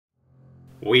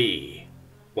We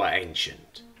were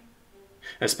ancient.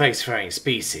 A spacefaring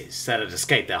species that had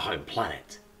escaped their home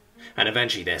planet, and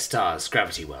eventually their star's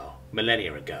gravity well,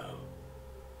 millennia ago.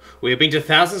 We have been to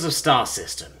thousands of star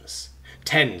systems,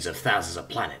 tens of thousands of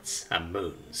planets and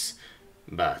moons,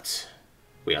 but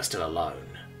we are still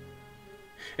alone.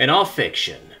 In our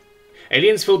fiction,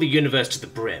 aliens fill the universe to the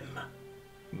brim,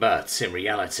 but in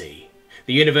reality,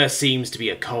 the universe seems to be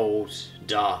a cold,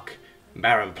 dark,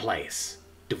 barren place,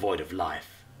 devoid of life.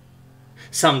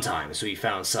 Sometimes we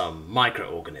found some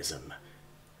microorganism.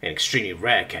 In extremely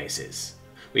rare cases,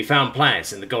 we found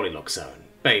planets in the Goldilocks zone,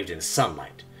 bathed in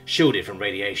sunlight, shielded from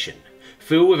radiation,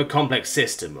 filled with a complex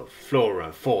system of flora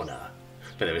and fauna,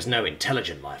 but there is no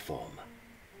intelligent life form.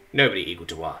 Nobody equal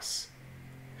to us.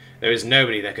 There is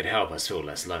nobody that could help us feel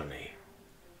less lonely.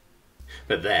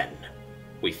 But then,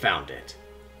 we found it.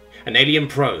 An alien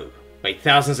probe, made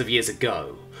thousands of years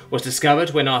ago, was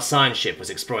discovered when our science ship was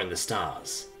exploring the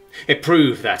stars. It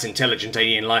proved that intelligent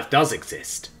alien life does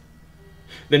exist.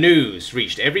 The news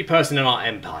reached every person in our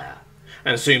empire,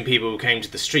 and soon people came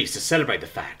to the streets to celebrate the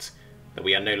fact that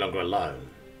we are no longer alone.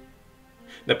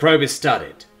 The probe is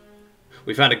studied.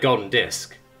 We found a golden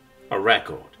disc, a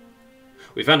record.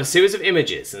 We found a series of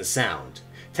images and sound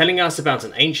telling us about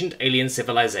an ancient alien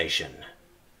civilization.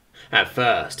 At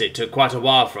first, it took quite a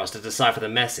while for us to decipher the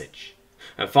message,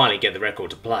 and finally get the record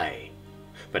to play.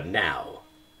 But now,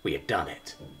 we have done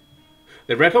it.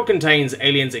 The record contains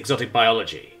aliens' exotic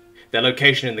biology, their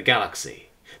location in the galaxy,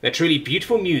 their truly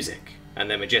beautiful music, and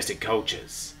their majestic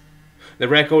cultures. The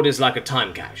record is like a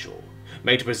time capsule,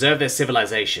 made to preserve their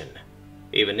civilization,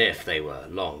 even if they were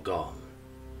long gone.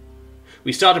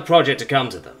 We start a project to come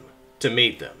to them, to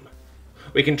meet them.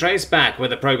 We can trace back where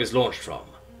the probe is launched from.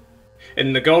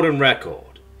 In the Golden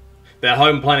Record, their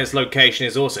home planet's location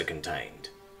is also contained.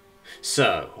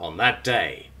 So, on that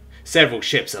day, several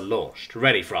ships are launched,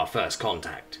 ready for our first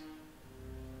contact.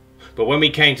 But when we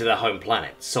came to their home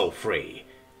planet, Sol-free,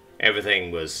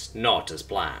 everything was not as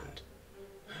planned.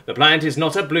 The planet is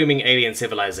not a blooming alien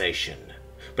civilization,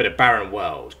 but a barren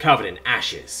world covered in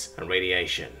ashes and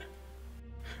radiation.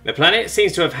 The planet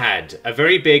seems to have had a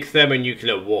very big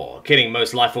thermonuclear war, killing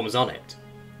most lifeforms on it.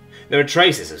 There are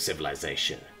traces of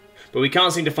civilization, but we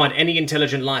can't seem to find any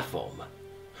intelligent lifeform.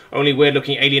 Only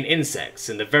weird-looking alien insects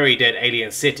and the very dead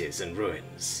alien cities and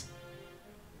ruins.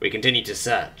 We continued to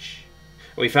search.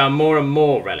 We found more and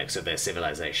more relics of their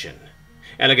civilization.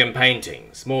 Elegant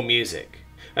paintings, more music,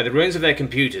 and the ruins of their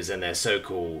computers and their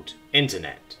so-called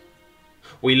internet.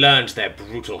 We learned their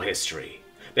brutal history,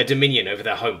 their dominion over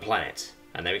their home planet,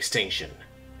 and their extinction,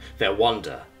 their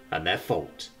wonder and their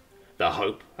fault, their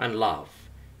hope and love,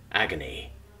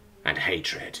 agony and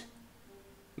hatred.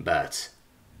 But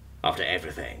after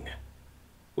everything,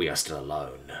 we are still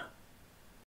alone.